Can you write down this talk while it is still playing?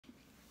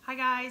Hi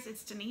guys,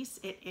 it's Denise.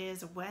 It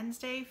is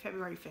Wednesday,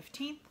 February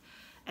 15th,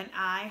 and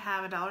I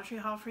have a Dollar Tree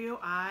haul for you.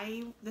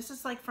 This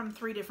is like from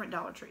 3 different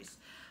Dollar Trees.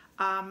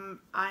 I'm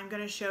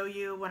going to show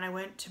you when I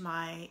went to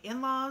my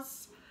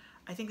in-laws.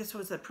 I think this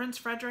was the Prince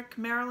Frederick,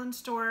 Maryland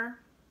store,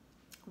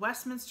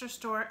 Westminster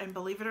store, and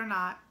believe it or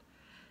not,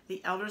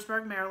 the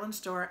Eldersburg, Maryland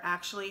store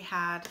actually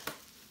had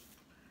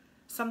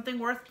something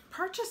worth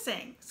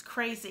purchasing. It's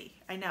crazy.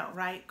 I know,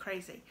 right?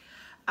 Crazy.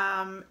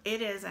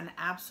 It is an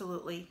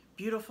absolutely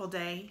beautiful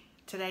day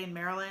today in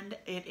Maryland.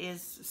 It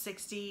is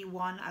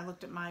 61. I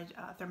looked at my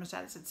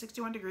thermostat. It said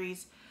 61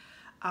 degrees.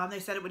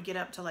 They said it would get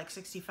up to like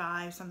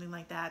 65, something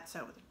like that.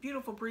 So with a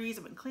beautiful breeze,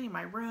 I've been cleaning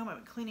my room. I've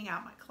been cleaning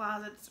out my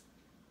closets.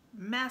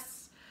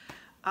 Mess.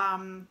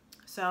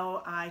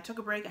 So I took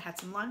a break. I had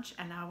some lunch,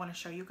 and now I want to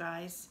show you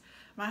guys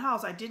my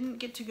hauls. I didn't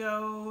get to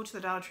go to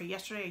the Dollar Tree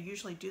yesterday. I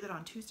usually do that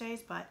on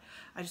Tuesdays, but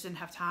I just didn't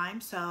have time.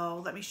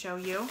 So let me show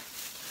you.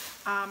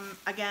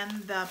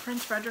 Again, the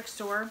Prince Frederick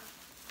store,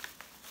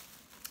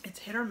 it's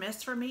hit or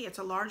miss for me. It's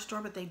a large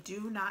store, but they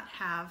do not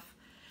have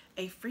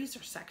a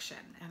freezer section,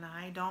 and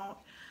I don't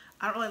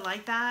really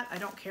like that. I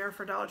don't care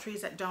for Dollar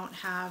Trees that don't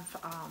have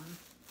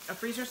a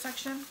freezer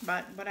section,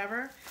 but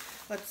whatever.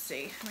 Let's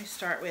see. Let me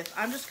start with,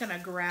 I'm just gonna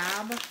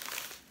grab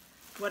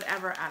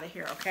whatever out of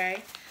here,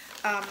 okay?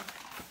 I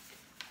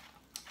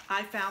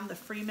found the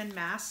Freeman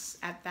masks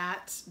at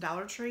that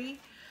Dollar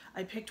Tree.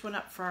 I picked one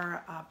up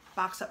for a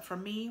box up for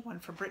me, one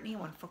for Brittany,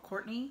 one for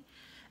Courtney.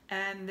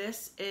 And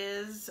this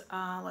is,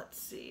 let's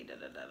see, it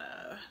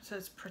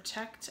says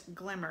Protect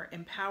Glimmer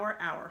Empower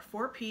Hour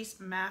 4-piece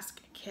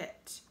mask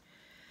kit.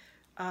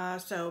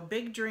 So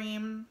Big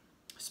Dream,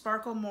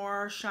 Sparkle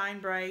More, Shine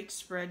Bright,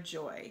 Spread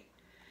Joy.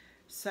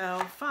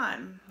 So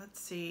fun. Let's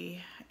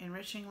see,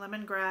 Enriching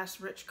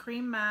Lemongrass Rich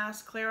Cream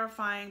Mask,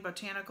 Clarifying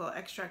Botanical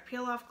Extract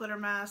Peel Off Glitter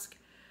Mask,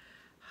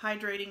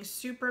 Hydrating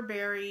Super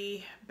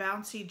Berry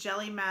Bouncy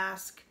Jelly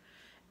Mask,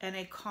 and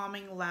a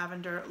Calming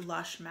Lavender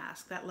Lush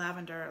Mask. That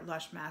Lavender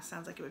Lush Mask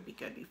sounds like it would be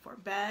good before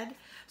bed.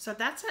 So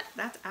that's it.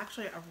 That's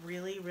actually a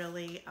really,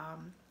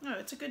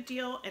 it's a good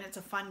deal, and it's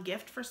a fun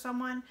gift for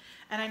someone.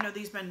 And I know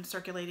these have been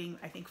circulating,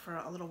 I think, for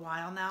a little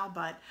while now,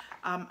 but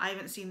I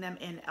haven't seen them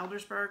in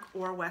Eldersburg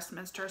or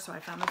Westminster, so I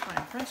found this one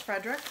in Prince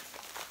Frederick.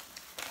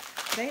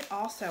 They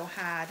also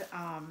had,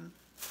 I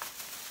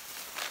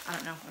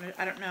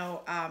don't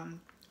know,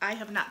 I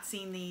have not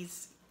seen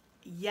these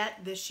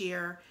yet this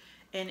year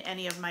in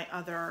any of my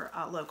other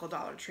local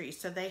Dollar Trees.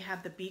 So they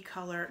have the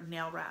B-Color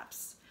nail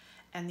wraps,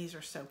 and these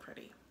are so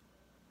pretty.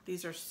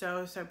 These are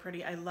so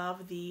pretty. I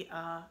love the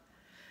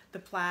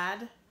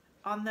plaid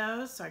on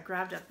those, so I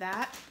grabbed up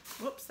that.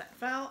 Whoops, that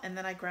fell. And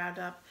then I grabbed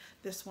up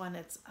this one.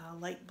 It's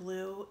light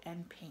blue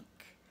and pink.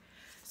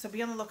 So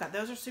be on the lookout.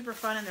 Those are super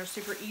fun, and they're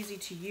super easy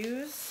to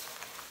use.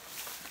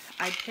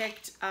 I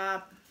picked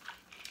up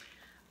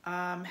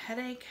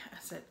headache,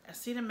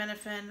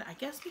 acetaminophen, I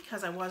guess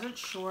because I wasn't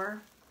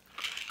sure.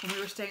 When we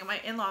were staying at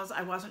my in-laws,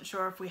 I wasn't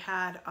sure if we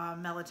had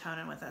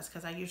melatonin with us,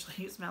 because I usually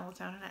use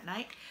melatonin at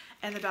night.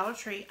 And the Dollar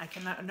Tree, I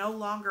can no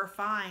longer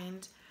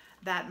find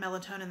that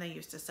melatonin they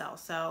used to sell.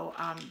 So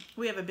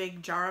we have a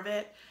big jar of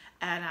it,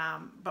 and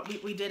but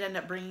we did end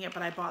up bringing it,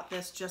 but I bought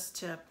this just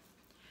to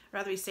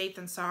rather be safe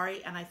than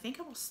sorry. And I think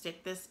I will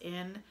stick this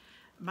in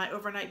my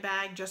overnight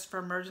bag just for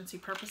emergency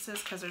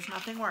purposes, because there's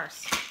nothing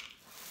worse.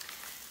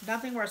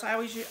 Nothing worse. I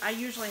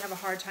usually have a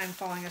hard time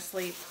falling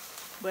asleep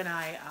when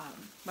I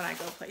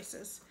go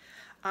places.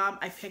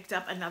 I picked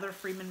up another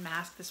Freeman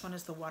mask. This one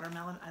is the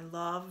watermelon. I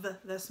love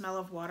the smell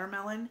of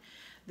watermelon.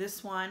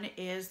 This one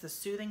is the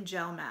Soothing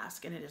Gel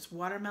Mask, and it is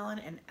watermelon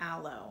and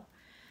aloe.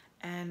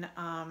 And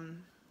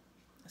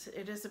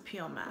it is a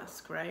peel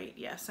mask, right?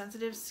 Yeah,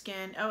 sensitive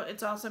skin. Oh,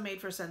 it's also made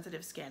for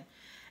sensitive skin.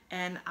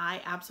 And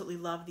I absolutely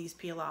love these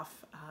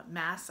peel-off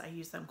masks. I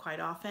use them quite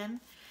often.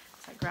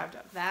 So I grabbed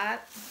up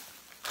that.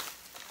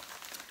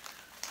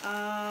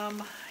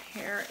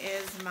 Here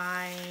is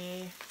my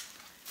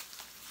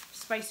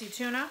spicy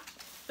tuna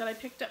that I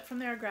picked up from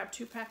there. I grabbed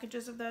 2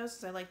 packages of those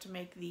because I like to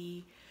make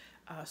the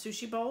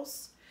sushi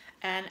bowls.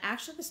 And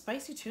actually the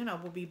spicy tuna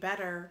will be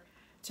better,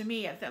 to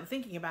me, I'm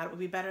thinking about it, will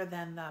be better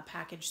than the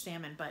packaged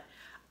salmon. But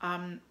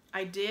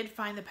I did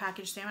find the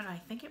packaged salmon. I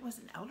think it was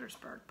in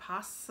Eldersburg,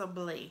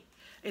 possibly.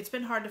 It's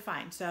been hard to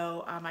find.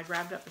 So I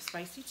grabbed up the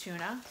spicy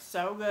tuna.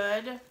 So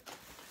good.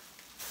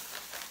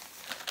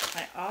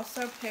 I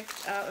also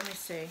picked up, let me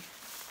see.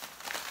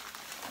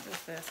 What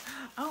is this?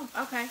 Oh,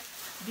 okay.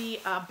 The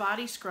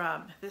body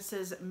scrub. This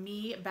is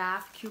Me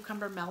Bath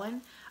Cucumber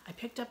Melon. I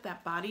picked up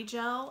that body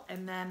gel,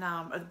 and then,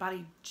 or the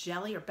body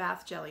jelly, or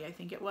bath jelly, I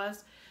think it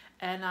was.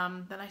 And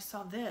then I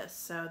saw this.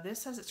 So this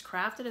says it's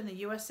crafted in the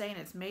USA, and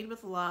it's made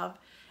with love.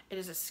 It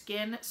is a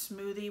skin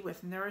smoothie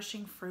with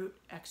nourishing fruit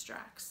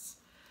extracts.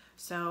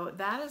 So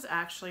that is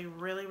actually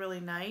really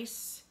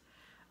nice.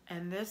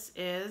 And this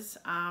is,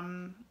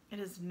 it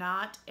is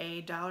not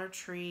a Dollar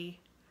Tree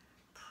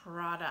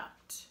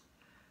product.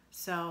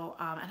 So,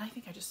 and I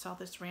think I just saw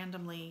this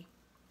randomly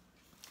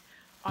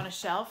on a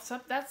shelf.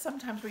 So that's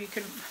sometimes where you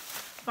can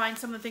find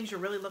some of the things you're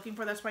really looking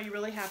for. That's why you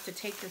really have to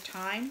take your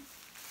time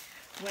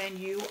when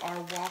you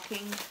are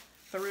walking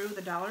through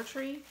the Dollar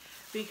Tree,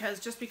 because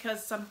just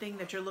because something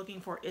that you're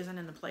looking for isn't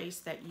in the place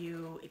that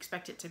you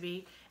expect it to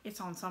be, it's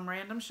on some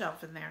random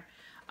shelf in there.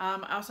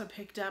 I also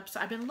picked up, so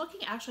I've been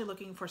actually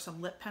looking for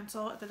some lip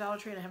pencil at the Dollar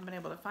Tree and I haven't been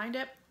able to find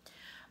it,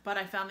 but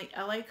I found the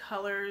LA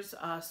Colors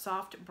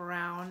Soft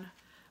Brown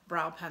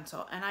Brow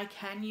Pencil, and I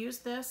can use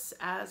this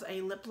as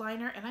a lip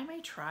liner, and I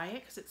may try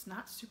it because it's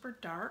not super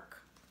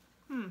dark.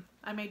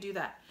 I may do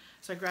that.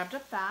 So I grabbed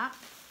up that.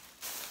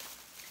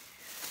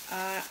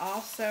 I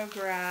also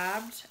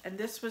grabbed, and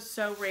this was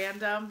so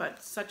random,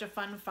 but such a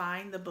fun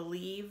find, the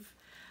Believe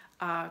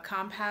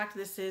Compact.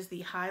 This is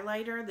the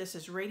highlighter. This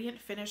is Radiant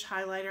Finish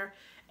Highlighter,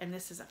 and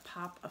this is a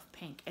pop of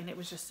pink, and it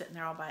was just sitting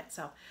there all by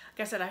itself.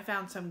 Like I said, I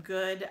found some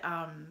good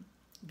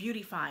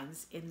beauty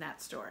finds in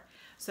that store.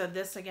 So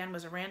this again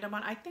was a random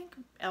one. I think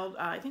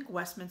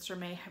Westminster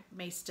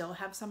may still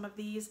have some of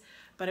these,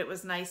 but it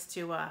was nice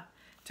to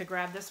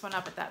grab this one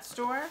up at that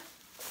store.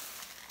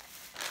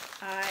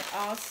 I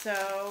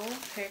also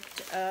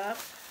picked up,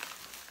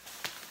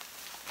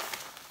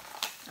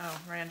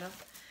 random.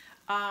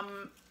 I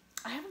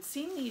haven't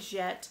seen these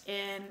yet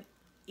in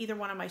either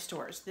one of my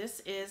stores.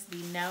 This is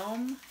the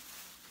Gnome,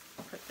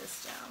 I'll put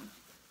this down,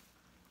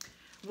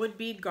 Wood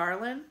Bead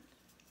Garland,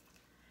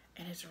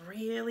 and it's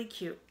really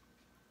cute.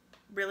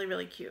 Really,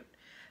 really cute.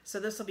 So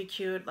this will be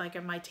cute like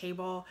on my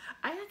table.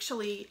 I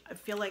actually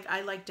feel like I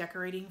like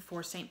decorating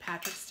for St.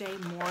 Patrick's Day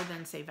more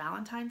than say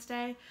Valentine's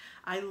Day.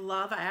 I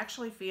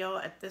actually feel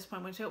at this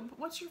point when you say,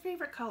 what's your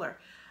favorite color?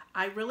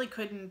 I really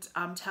couldn't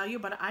tell you,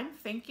 but I'm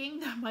thinking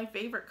that my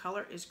favorite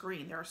color is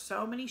green. There are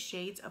so many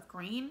shades of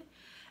green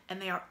and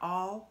they are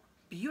all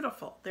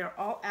beautiful. They're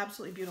all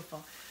absolutely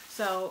beautiful.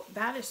 So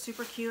that is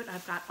super cute.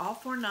 I've got all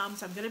 4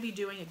 gnomes. I'm going to be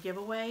doing a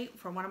giveaway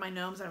for one of my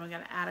gnomes, and I'm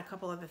going to add a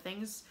couple other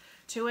things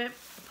to it.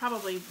 I'll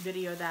probably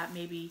video that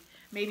maybe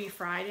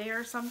Friday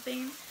or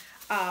something.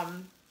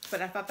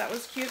 But I thought that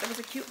was cute. That was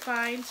a cute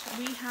find.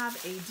 We have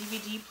a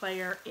DVD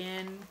player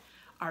in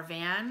our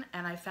van,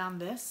 and I found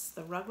this,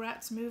 the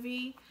Rugrats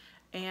movie,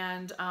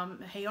 and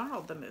Hey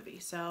Arnold the movie.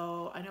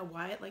 So I know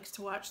Wyatt likes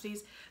to watch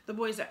these. The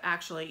boys are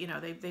actually, you know,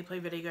 they play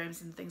video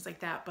games and things like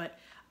that, but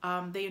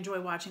they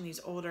enjoy watching these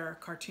older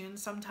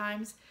cartoons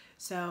sometimes.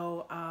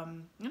 So,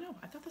 you know,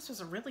 I thought this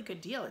was a really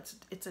good deal.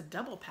 It's a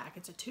double pack.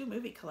 It's a 2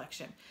 movie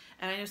collection.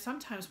 And I know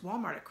sometimes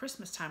Walmart at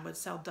Christmas time would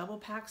sell double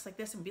packs like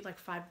this and be like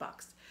 $5.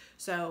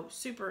 So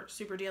super,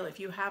 super deal. If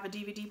you have a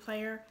DVD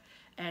player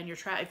and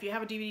if you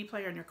have a DVD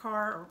player in your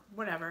car or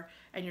whatever,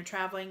 and you're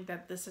traveling,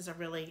 this is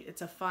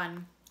it's a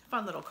fun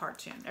little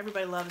cartoon.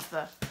 Everybody loves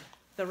the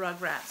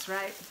Rugrats,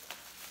 right?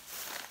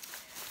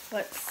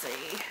 Let's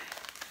see.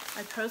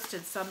 I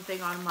posted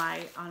something on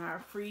our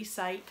free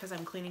site because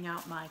I'm cleaning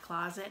out my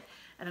closet,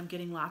 and I'm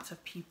getting lots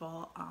of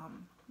people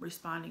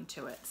responding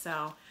to it. So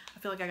I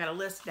feel like I got a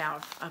list now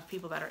of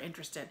people that are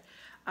interested.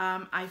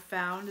 I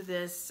found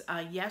this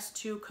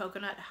Yes2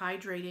 Coconut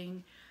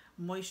Hydrating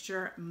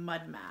Moisture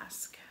Mud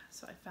Mask.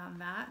 So I found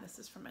that. This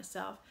is for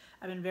myself.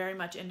 I've been very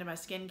much into my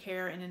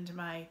skincare and into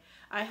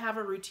I have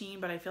a routine,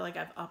 but I feel like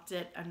I've upped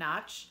it a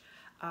notch.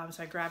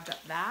 So I grabbed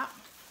up that.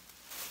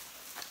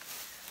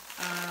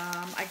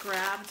 I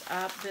grabbed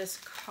up this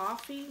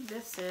coffee.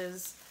 This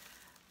is,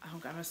 I'm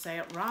going to say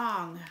it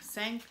wrong,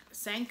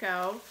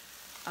 Sanko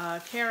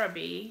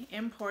Caribbean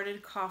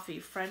imported coffee,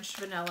 French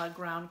vanilla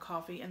ground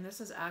coffee. And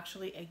this is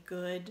actually a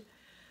good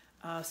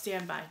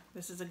standby.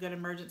 This is a good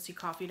emergency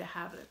coffee to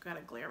have. I've got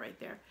a glare right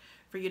there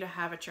for you to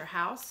have at your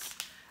house.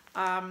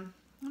 I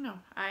don't know.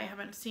 I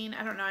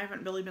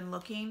haven't really been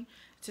looking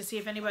to see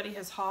if anybody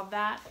has hauled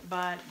that,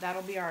 but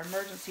that'll be our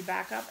emergency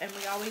backup. And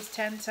we always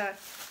tend to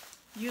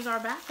use our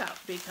backup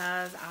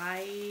because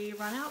I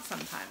run out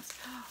sometimes.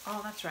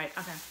 Oh, that's right.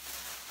 Okay.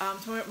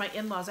 So at my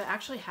in-laws, I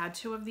actually had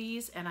 2 of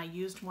these and I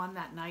used one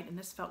that night and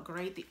this felt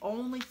great. The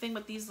only thing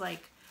with these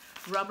like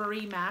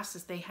rubbery masks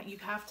is you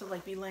have to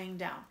like be laying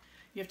down.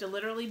 You have to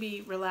literally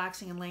be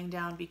relaxing and laying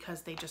down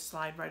because they just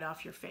slide right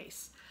off your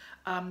face.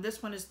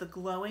 This one is the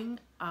Glowing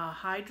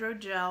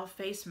Hydrogel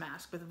Face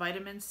Mask with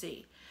vitamin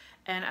C.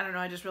 And I don't know,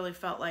 I just really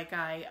felt like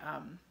I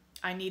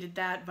needed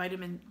that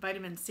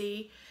vitamin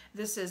C.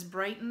 This is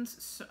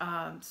Brightens,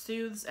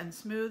 Soothes, and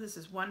Smooth. This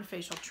is 1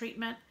 facial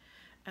treatment.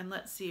 And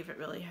let's see if it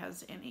really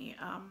has any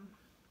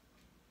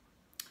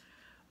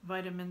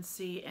vitamin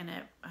C in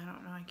it. I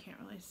don't know, I can't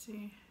really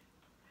see.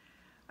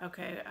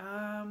 Okay,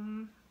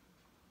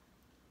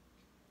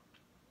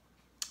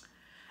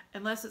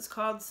 unless it's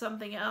called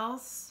something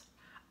else,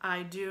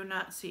 I do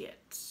not see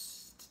it.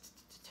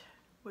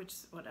 Which,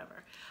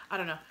 whatever. I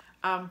don't know.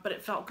 But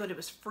it felt good. It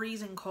was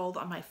freezing cold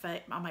on my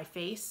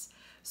face.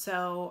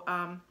 So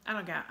I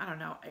don't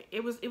know.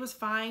 It was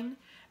fine.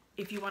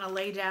 If you want to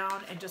lay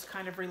down and just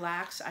kind of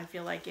relax, I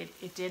feel like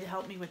it did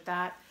help me with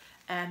that.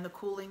 And the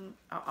cooling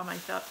on my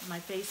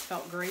face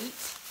felt great.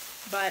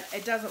 But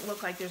it doesn't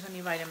look like there's any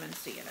vitamin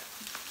C in it.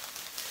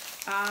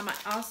 I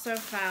also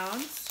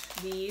found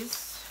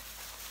these.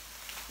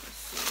 Let's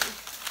see.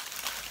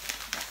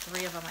 Got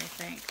 3 of them, I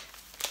think.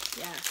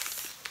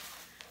 Yes.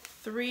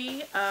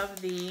 3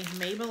 of the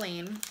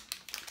Maybelline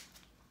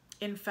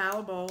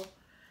Infallible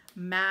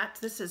Matte.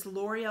 This is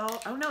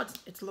L'Oreal. Oh no,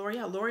 it's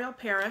L'Oreal. L'Oreal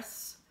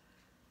Paris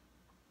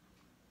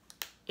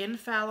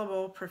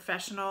Infallible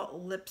Professional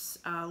Lips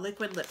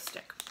Liquid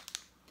Lipstick.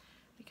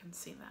 You can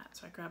see that.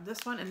 So I grabbed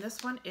this one, and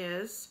this one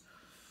is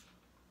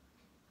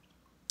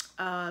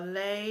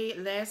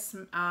Les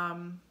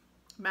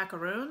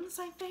Macaroons,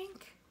 I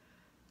think.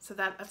 So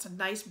that's a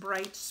nice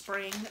bright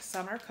spring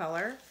summer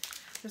color.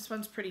 This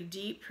one's pretty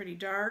deep, pretty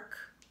dark.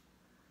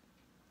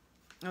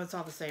 Oh, it's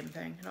all the same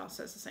thing. It all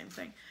says the same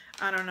thing.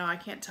 I don't know. I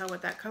can't tell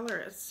what that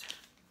color is.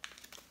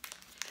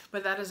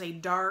 But that is a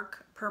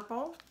dark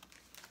purple.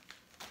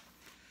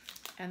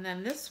 And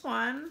then this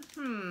one,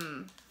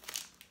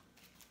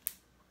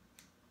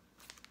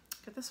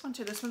 Get this one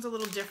too. This one's a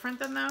little different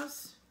than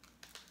those.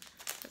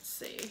 Let's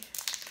see.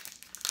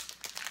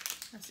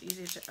 That's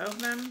easy to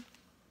open.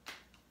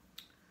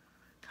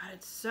 God,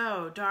 it's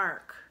so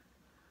dark.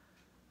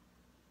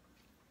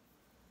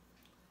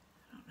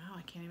 I don't know.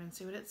 I can't even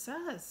see what it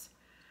says.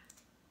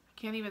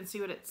 I can't even see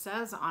what it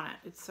says on it.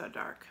 It's so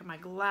dark. My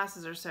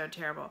glasses are so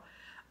terrible.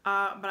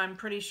 But I'm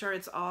pretty sure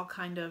it's all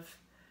kind of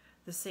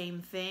the same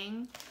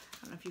thing.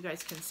 I don't know if you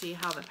guys can see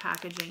how the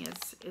packaging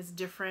is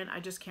different. I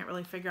just can't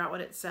really figure out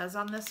what it says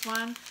on this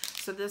one.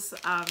 So this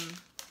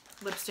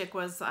lipstick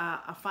was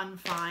a fun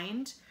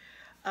find.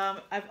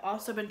 I've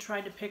also been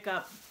trying to pick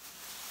up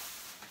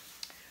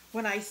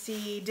when I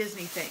see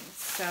Disney things.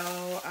 So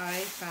I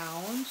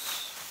found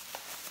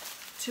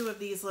 2 of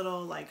these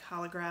little like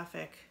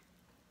holographic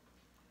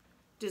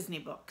Disney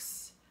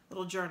books,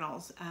 little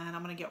journals, and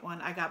I'm gonna get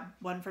one. I got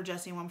one for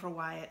Jesse, one for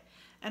Wyatt.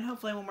 And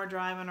hopefully when we're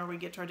driving or we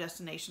get to our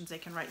destinations, they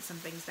can write some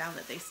things down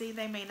that they see.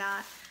 They may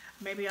not.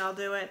 Maybe I'll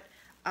do it.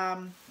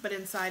 But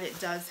inside it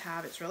does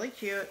have, it's really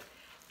cute.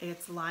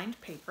 It's lined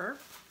paper.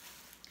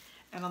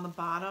 And on the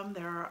bottom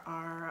there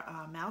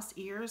are mouse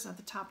ears. And at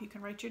the top you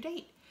can write your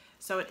date.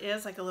 So it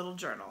is like a little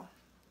journal.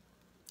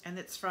 And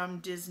it's from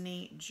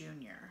Disney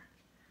Junior.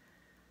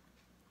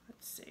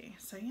 Let's see.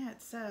 So yeah,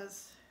 it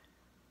says,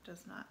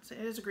 does not. So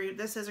it is a green,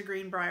 this is a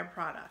Greenbrier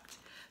product.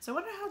 So I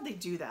wonder how they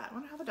do that. I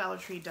wonder how the Dollar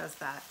Tree does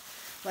that.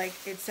 Like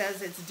it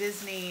says it's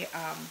Disney,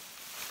 I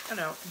don't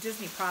know,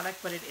 Disney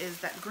product, but it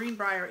is that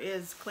Greenbrier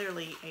is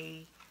clearly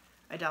a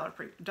Dollar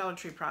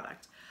Tree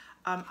product.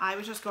 I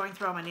was just going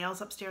through all my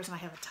nails upstairs and I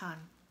have a ton.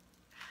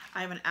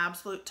 I have an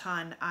absolute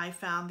ton. I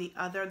found the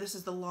other, this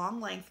is the Long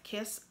Length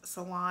Kiss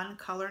Salon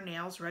Color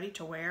Nails Ready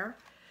to Wear.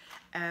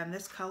 And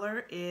this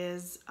color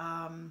is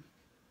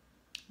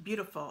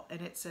beautiful.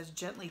 And it says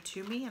Gently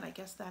to Me, and I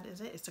guess that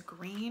is it. It's a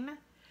green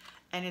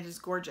and it is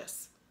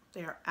gorgeous.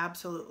 They are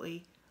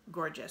absolutely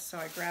gorgeous. So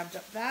I grabbed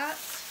up that.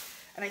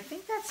 And I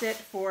think that's it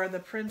for the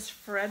Prince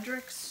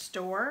Frederick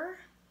store.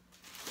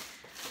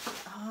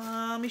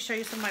 Let me show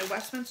you some of my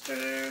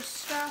Westminster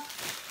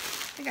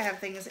stuff. I think I have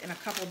things in a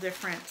couple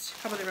different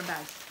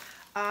bags.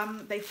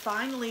 They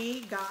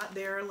finally got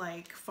their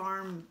like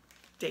farmhouse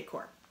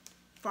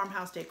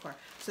decor.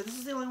 So this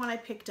is the only one I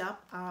picked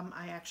up.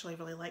 I actually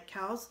really like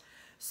cows.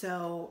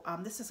 So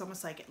this is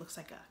almost like, it looks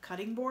like a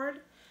cutting board,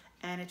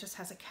 and it just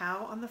has a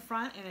cow on the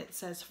front, and it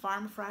says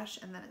Farm Fresh,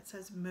 and then it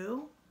says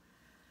Moo.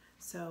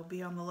 So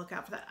be on the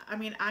lookout for that. I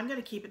mean, I'm going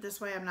to keep it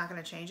this way. I'm not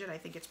going to change it. I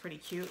think it's pretty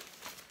cute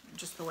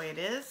just the way it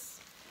is.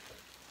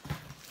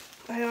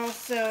 I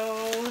also,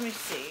 let me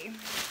see.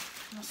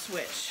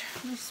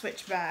 Let me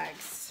switch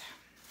bags.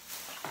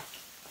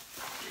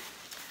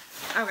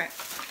 Okay.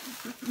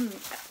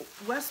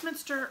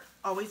 Westminster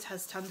always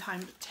has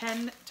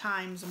 10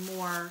 times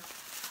more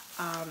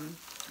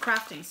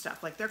crafting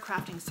stuff. Like their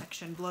crafting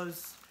section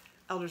blows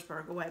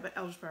Eldersburg away, but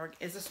Eldersburg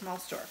is a small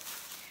store.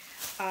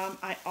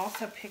 I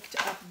also picked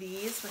up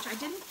these, which I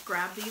didn't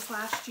grab these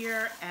last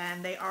year,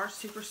 and they are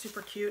super,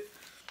 super cute.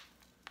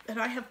 And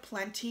I have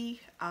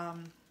plenty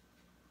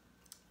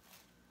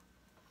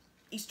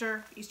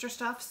Easter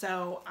stuff,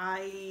 so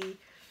I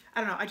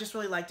don't know, I just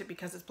really liked it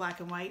because it's black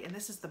and white. And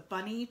this is the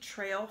Bunny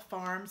Trail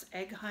Farms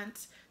Egg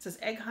Hunt. It says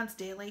Egg Hunts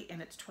Daily,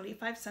 and it's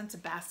 25 cents a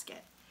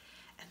basket.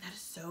 And that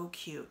is so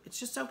cute. It's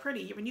just so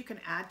pretty. I mean, you can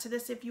add to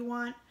this if you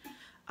want.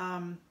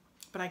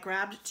 But I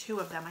grabbed 2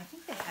 of them. I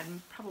think they had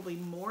probably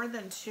more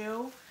than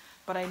 2,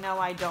 but I know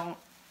I don't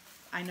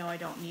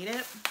need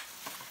it.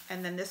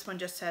 And then this one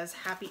just says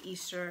Happy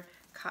Easter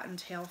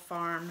Cottontail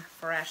Farm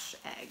Fresh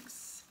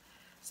Eggs.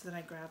 So then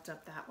I grabbed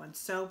up that one.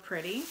 So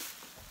pretty.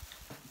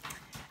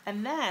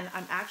 And then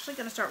I'm actually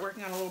going to start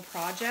working on a little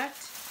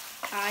project.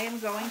 I am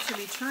going to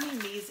be turning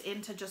these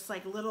into just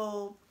like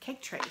little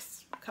cake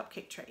trays,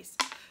 cupcake trays.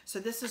 So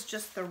this is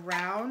just the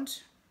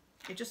round,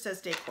 it just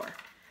says decor.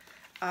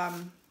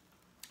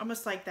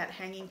 Almost like that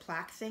hanging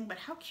plaque thing, but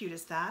how cute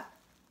is that?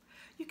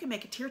 You can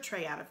make a tier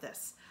tray out of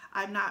this.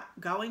 I'm not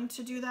going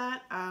to do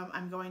that.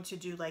 I'm going to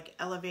do like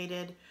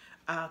elevated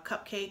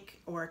cupcake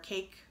or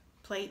cake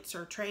plates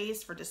or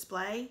trays for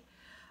display.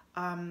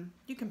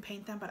 You can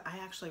paint them, but I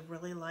actually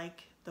really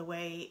like the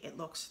way it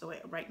looks the way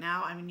right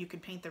now. I mean, you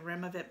could paint the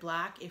rim of it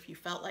black if you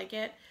felt like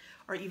it,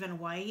 or even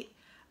white.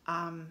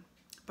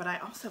 But I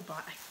also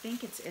bought, I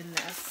think it's in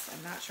this,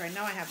 I'm not sure. I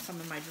know I have some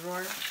in my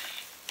drawer.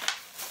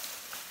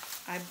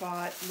 I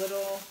bought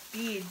little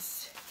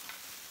beads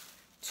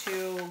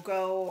to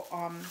go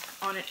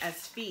on it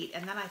as feet,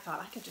 and then I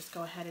thought I could just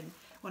go ahead and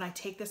when I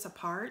take this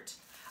apart,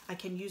 I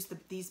can use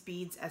these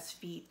beads as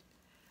feet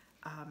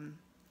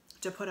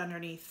to put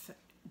underneath,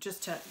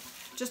 just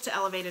to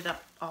elevate it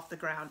up off the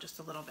ground just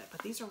a little bit.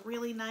 But these are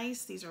really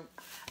nice. These are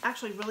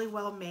actually really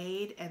well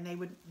made, and they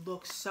would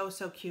look so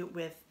cute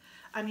with,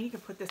 I mean, you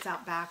could put this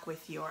out back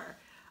with your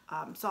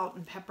salt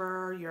and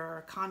pepper,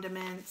 your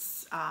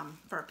condiments,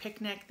 for a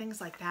picnic, things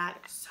like that.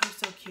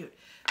 So cute.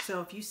 So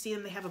if you see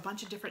them, they have a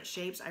bunch of different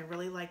shapes. I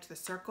really liked the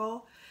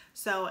circle.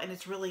 So, and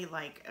it's really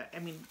like, I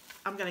mean,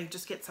 I'm gonna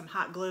just get some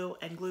hot glue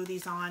and glue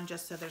these on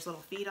just so there's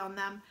little feet on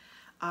them.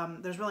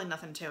 There's really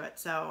nothing to it.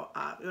 So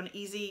an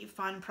easy,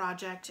 fun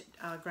project,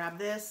 grab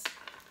this,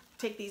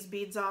 take these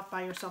beads off,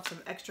 buy yourself some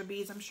extra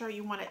beads. I'm sure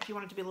you want it, if you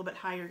want it to be a little bit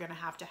higher, you're gonna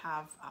have to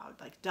have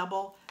like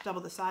double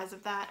the size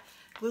of that.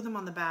 Glue them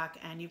on the back,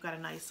 and you've got a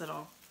nice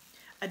little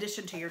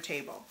addition to your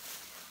table.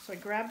 So I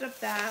grabbed up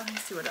that. Let me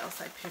see what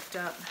else I picked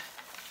up.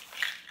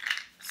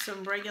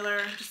 Some regular,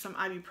 just some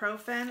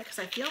ibuprofen, because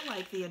I feel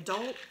like the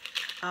adult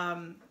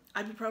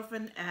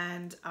ibuprofen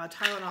and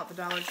Tylenol at the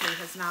Dollar Tree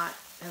has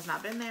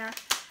not been there.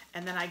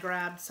 And then I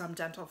grabbed some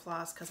dental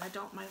floss because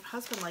my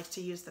husband likes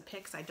to use the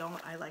picks. I don't.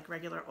 I like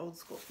regular old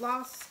school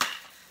floss.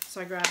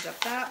 So I grabbed up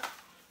that.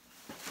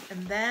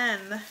 And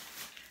then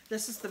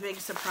this is the big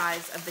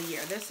surprise of the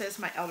year. This is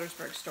my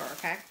Eldersburg store,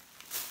 okay?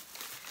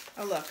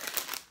 Oh, look.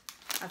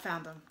 I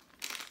found them.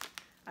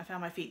 I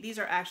found my feet. These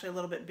are actually a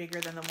little bit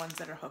bigger than the ones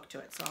that are hooked to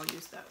it, so I'll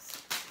use those.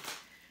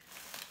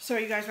 So are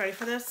you guys ready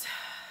for this?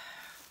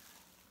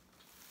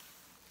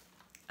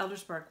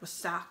 Eldersburg was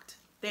stocked.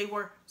 They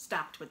were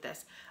stocked with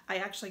this. I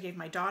actually gave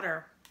my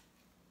daughter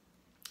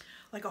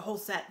like a whole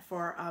set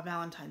for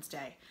Valentine's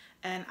Day.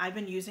 And I've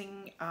been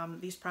using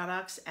these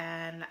products,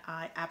 and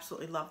I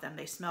absolutely love them.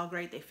 They smell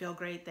great. They feel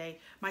great.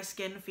 My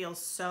skin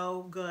feels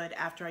so good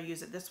after I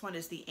use it. This one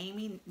is the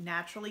Amy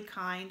Naturally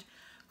Kind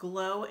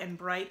Glow and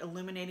Bright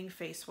Illuminating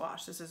Face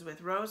Wash. This is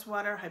with rose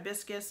water,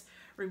 hibiscus,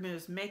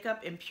 removes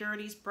makeup,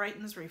 impurities,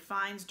 brightens,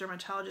 refines,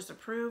 dermatologist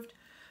approved.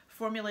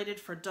 Formulated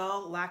for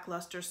dull,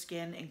 lackluster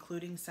skin,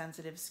 including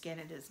sensitive skin.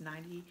 It is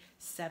 97%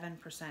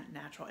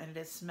 natural, and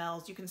it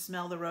smells, you can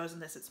smell the rose in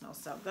this. It smells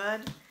so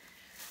good.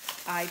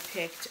 I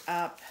picked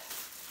up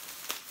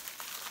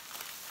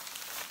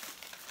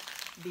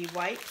the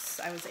wipes.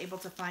 I was able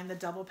to find the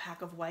double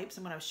pack of wipes,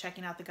 and when I was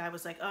checking out, the guy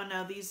was like, oh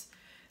no, these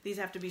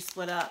have to be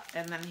split up.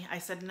 And then I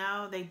said,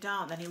 no, they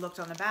don't. Then he looked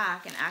on the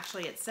back, and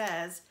actually it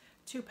says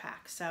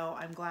 2-pack. So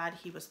I'm glad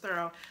he was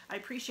thorough. I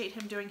appreciate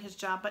him doing his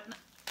job, but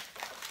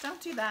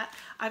don't do that.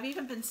 I've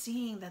even been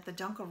seeing that the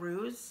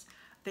Dunkaroos,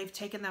 they've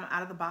taken them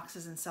out of the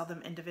boxes and sell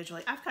them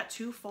individually. I've got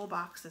 2 full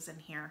boxes in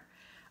here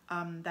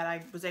that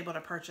I was able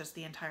to purchase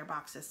the entire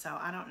boxes. So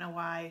I don't know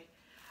why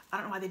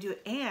they do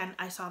it. And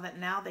I saw that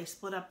now they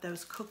split up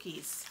those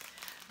cookies.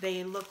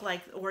 They look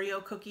like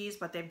Oreo cookies,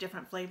 but they have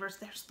different flavors.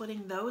 They're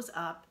splitting those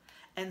up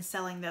and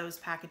selling those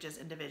packages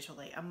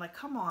individually. I'm like,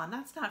 come on,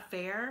 that's not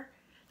fair.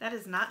 That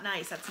is not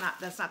nice. That's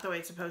not the way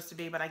it's supposed to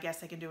be, but I guess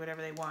they can do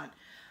whatever they want.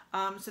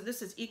 So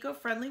this is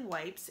eco-friendly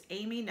wipes,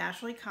 Amy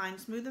Naturally Kind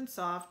Smooth and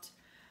Soft,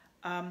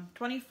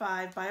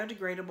 25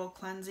 biodegradable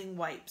cleansing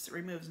wipes.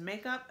 Removes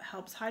makeup,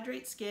 helps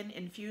hydrate skin,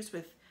 infused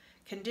with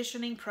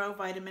conditioning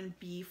provitamin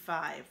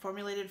B5.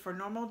 Formulated for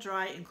normal,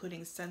 dry,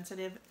 including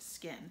sensitive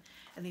skin.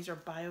 And these are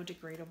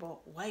biodegradable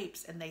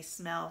wipes, and they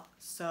smell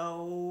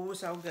so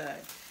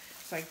good.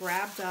 So I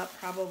grabbed up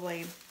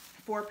probably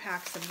 4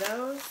 packs of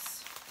those.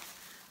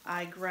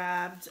 I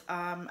grabbed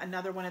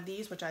another one of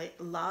these, which I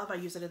love. I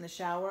use it in the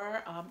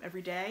shower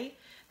every day.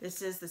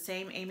 This is the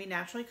same Amy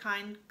Naturally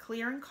Kind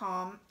Clear and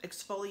Calm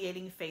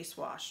Exfoliating Face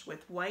Wash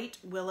with white,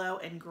 willow,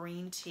 and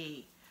green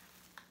tea.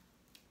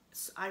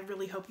 So I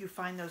really hope you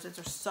find those. Those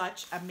are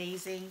such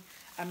amazing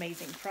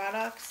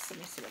products. Let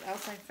me see what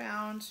else I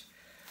found.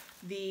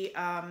 The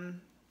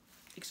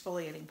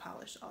exfoliating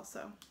polish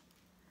also.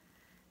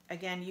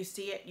 Again, you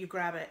see it, you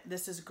grab it.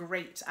 This is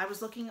great. I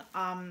was looking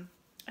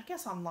I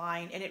guess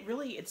online, and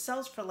it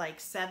sells for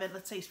like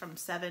let's say from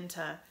 $7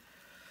 to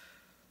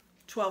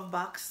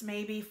 $12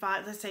 maybe,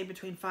 let's say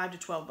between $5 to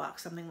 $12,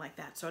 something like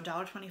that. So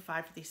 $1.25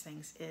 for these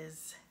things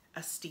is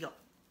a steal.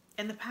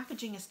 And the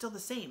packaging is still the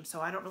same, so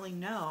I don't really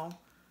know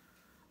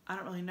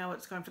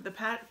what's going for.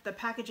 The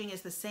packaging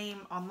is the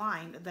same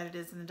online that it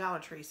is in the Dollar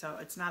Tree, so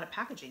it's not a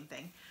packaging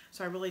thing.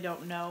 So I really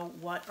don't know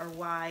what or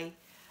why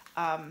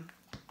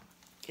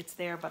it's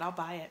there, but I'll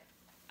buy it.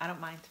 I don't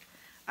mind.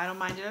 I don't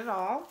mind it at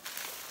all.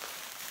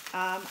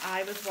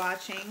 I was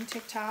watching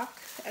TikTok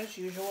as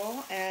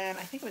usual, and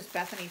I think it was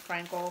Bethany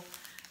Frankel.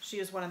 She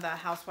was one of the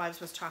housewives,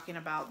 was talking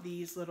about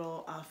these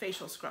little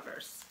facial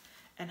scrubbers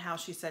and how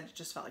she said it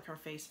just felt like her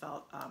face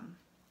felt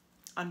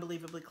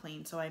unbelievably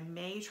clean. So I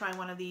may try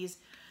one of these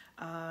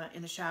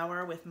in the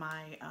shower with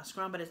my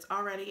scrub, but it's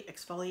already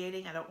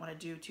exfoliating. I don't want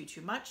to do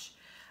too much.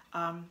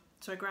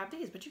 So I grabbed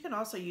these, but you can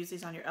also use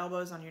these on your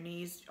elbows, on your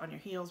knees, on your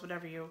heels,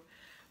 whatever you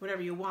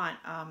want.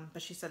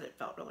 But she said it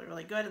felt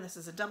really good. And this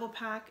is a double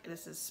pack.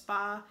 This is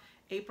Spa,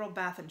 April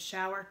Bath and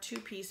Shower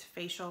 2-piece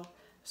facial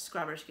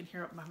scrubbers. You can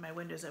hear my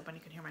window's open.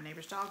 You can hear my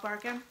neighbor's dog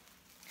barking.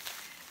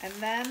 And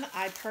then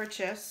I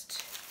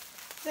purchased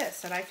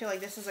this, and I feel like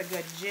this is a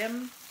good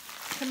gym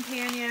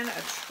companion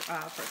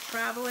for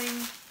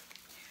traveling.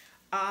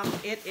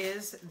 It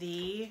is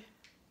the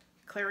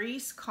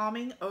Clarice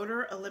Calming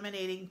Odor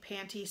Eliminating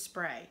Panty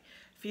Spray.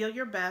 Feel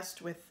your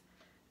best with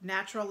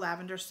natural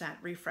lavender scent.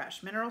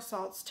 Refresh. Mineral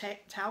salts,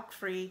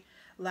 talc-free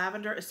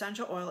lavender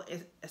essential oil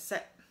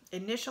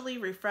instantly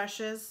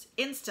refreshes,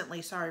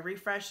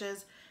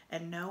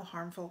 and no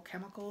harmful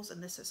chemicals.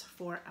 And this is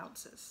 4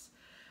 ounces.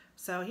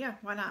 So yeah,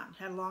 why not?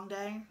 Had a long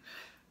day.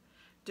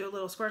 Do a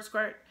little squirt,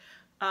 squirt.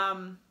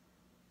 I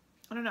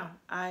don't know.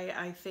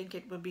 I think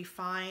it would be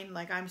fine.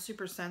 Like, I'm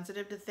super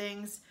sensitive to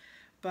things,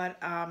 but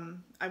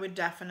I would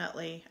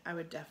definitely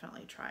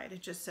try it.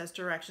 It just says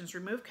directions: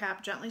 remove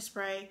cap, gently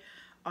spray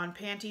on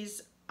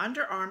panties,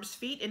 underarms,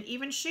 feet, and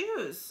even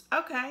shoes.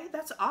 Okay,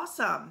 that's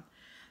awesome.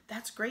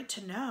 That's great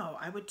to know.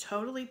 I would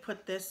totally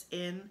put this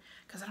in,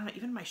 because I don't know,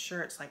 even my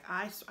shirts, like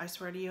I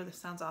swear to you, this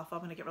sounds awful.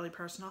 I'm gonna get really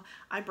personal.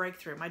 I break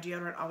through. My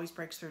deodorant always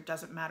breaks through. It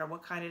doesn't matter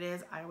what kind it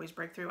is. I always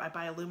break through. I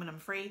buy aluminum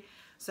free.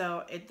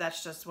 So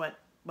that's just what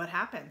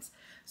happens.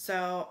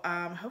 So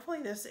hopefully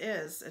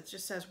it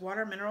just says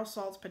water, mineral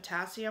salts,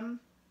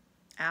 potassium,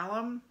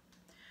 alum.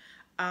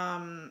 I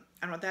don't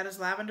know what that is.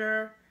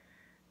 Lavender,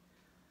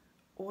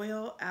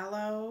 oil,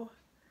 aloe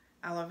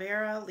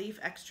vera, leaf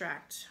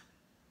extract.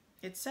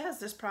 It says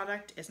this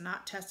product is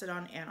not tested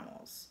on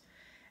animals.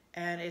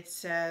 And it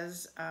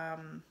says,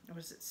 what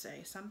does it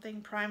say? Something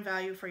prime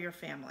value for your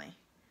family.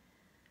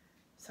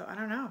 So I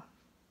don't know.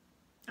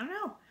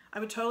 I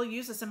would totally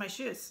use this in my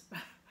shoes.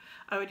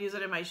 I would use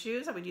it in my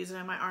shoes. I would use it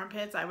in my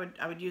armpits. I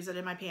would use it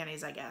in my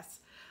panties, I guess.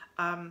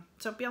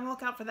 So be on the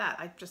lookout for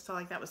that. I just felt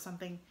like that was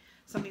something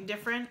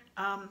different.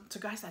 So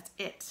guys, that's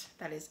it.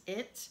 That is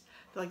it.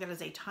 I feel like that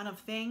is a ton of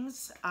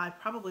things. I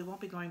probably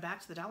won't be going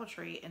back to the Dollar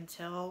Tree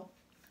until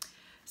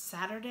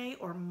Saturday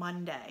or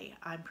Monday.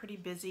 I'm pretty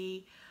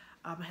busy.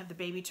 I have the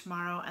baby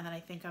tomorrow, and then I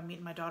think I'm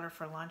meeting my daughter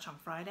for lunch on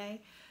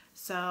Friday.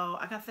 So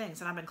I got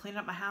things, and I've been cleaning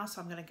up my house,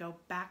 so I'm going to go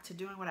back to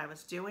doing what I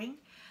was doing.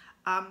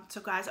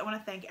 So guys, I want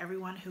to thank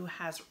everyone who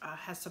has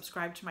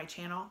subscribed to my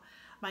channel.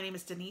 My name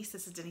is Denise.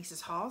 This is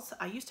Denise's Hauls.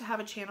 I used to have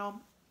a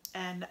channel,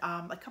 and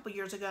a couple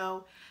years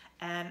ago,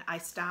 and I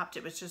stopped.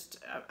 It was just,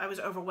 I was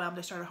overwhelmed.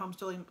 I started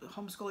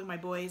homeschooling my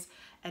boys,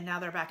 and now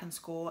they're back in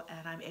school,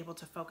 and I'm able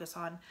to focus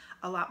on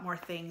a lot more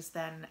things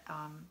than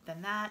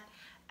that.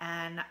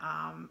 And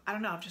I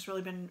don't know, I've just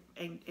really been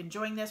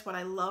enjoying this. What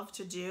I love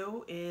to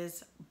do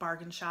is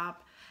bargain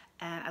shop,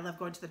 and I love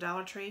going to the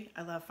Dollar Tree.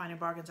 I love finding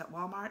bargains at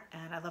Walmart,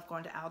 and I love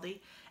going to Aldi,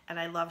 and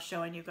I love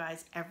showing you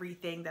guys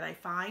everything that I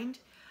find.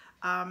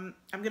 I'm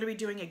going to be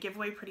doing a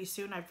giveaway pretty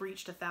soon. I've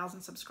reached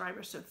 1,000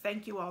 subscribers, so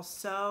thank you all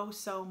so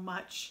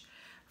much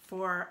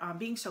for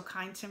being so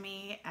kind to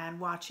me and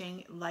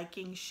watching,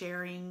 liking,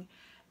 sharing,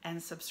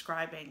 and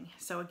subscribing.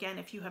 So again,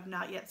 if you have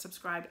not yet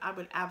subscribed, I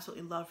would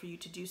absolutely love for you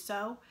to do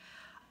so.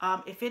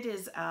 If it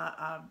is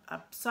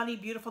a sunny,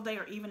 beautiful day,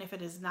 or even if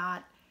it is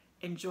not,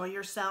 enjoy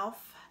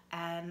yourself,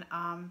 and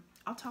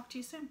I'll talk to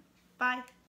you soon. Bye.